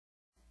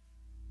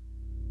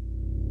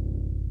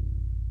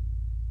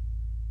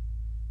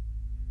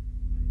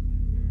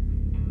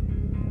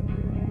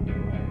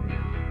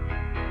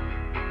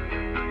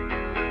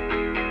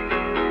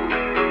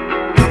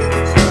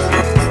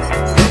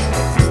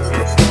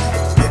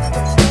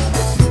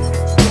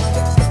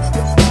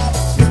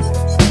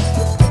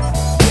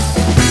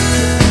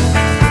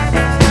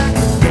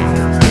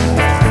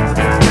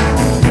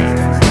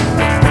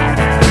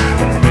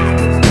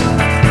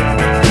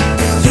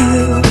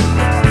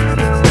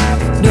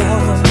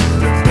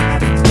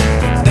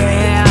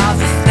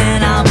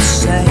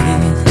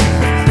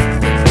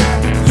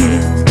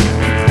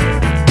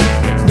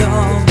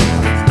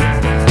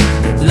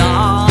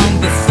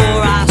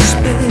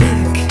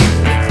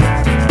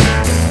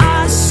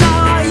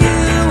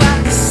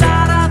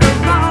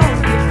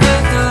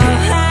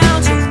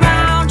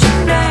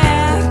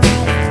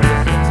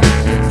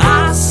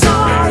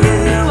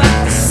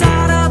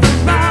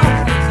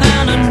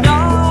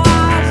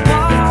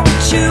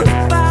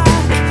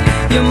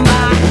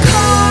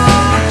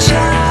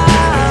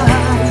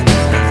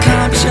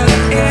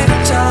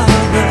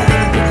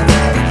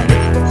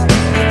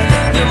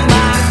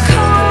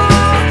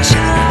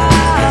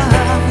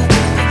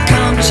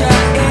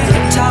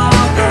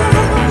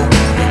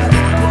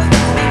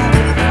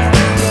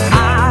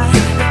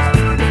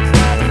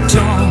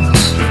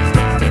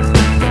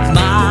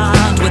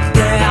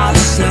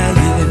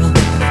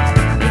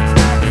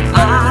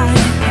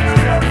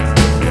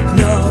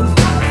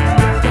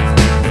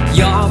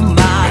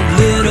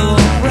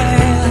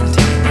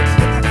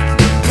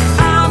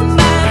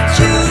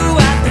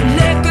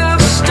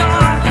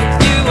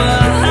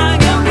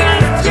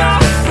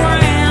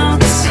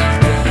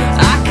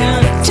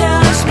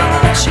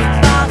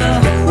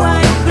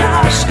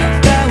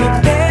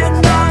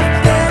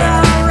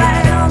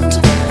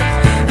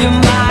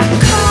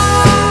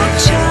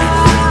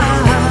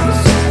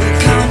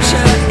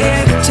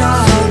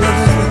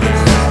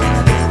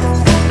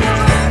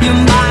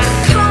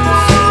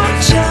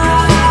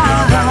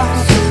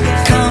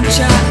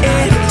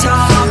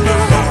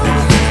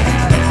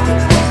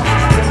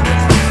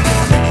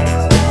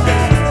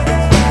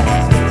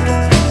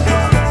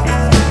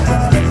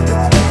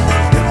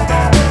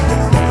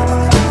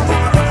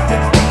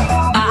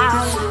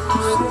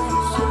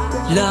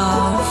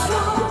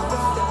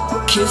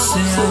love,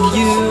 kissing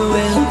you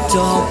in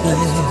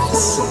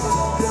darkness.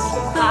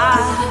 I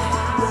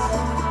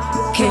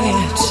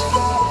get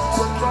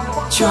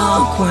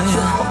drunk when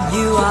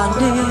you are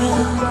near.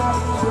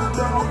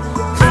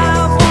 I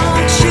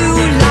want you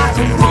like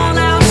a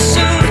worn-out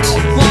suit,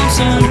 want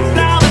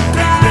another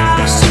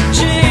glass of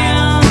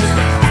gin.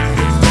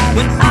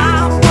 When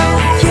I'm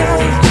with you,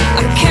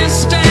 I can't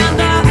stand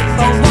up.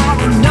 I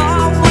wanna know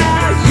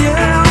where you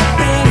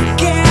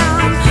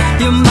begin.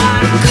 You're my